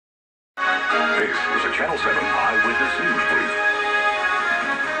This is a Channel 7 Eyewitness News Brief.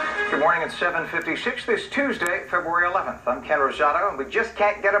 Good morning at 7:56 this Tuesday, February 11th. I'm Ken Rosato, and we just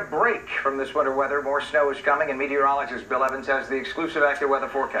can't get a break from this winter weather. More snow is coming, and meteorologist Bill Evans has the exclusive active weather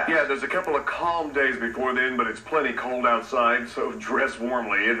forecast. Yeah, there's a couple of calm days before then, but it's plenty cold outside, so dress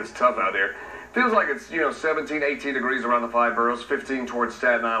warmly. It is tough out there. Feels like it's, 17, 18 degrees around the five boroughs, 15 towards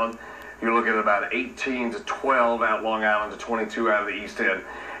Staten Island. You're looking at about 18 to 12 out Long Island, to 22 out of the East End.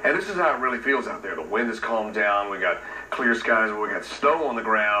 And this is how it really feels out there. The wind has calmed down. We got clear skies, but we got snow on the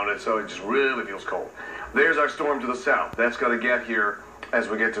ground, and so it just really feels cold. There's our storm to the south. That's going to get here as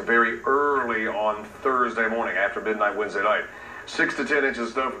we get to very early on Thursday morning, after midnight Wednesday night. 6 to 10 inches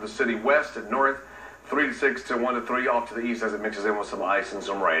of snow from the city west and north. 3 to 6 to 1 to 3 off to the east as it mixes in with some ice and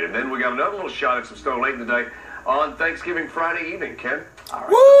some rain. And then we got another little shot at some snow late in the day on Thanksgiving Friday evening, Ken.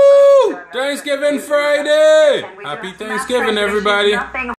 Woo! Thanksgiving Friday! Happy Thanksgiving, everybody.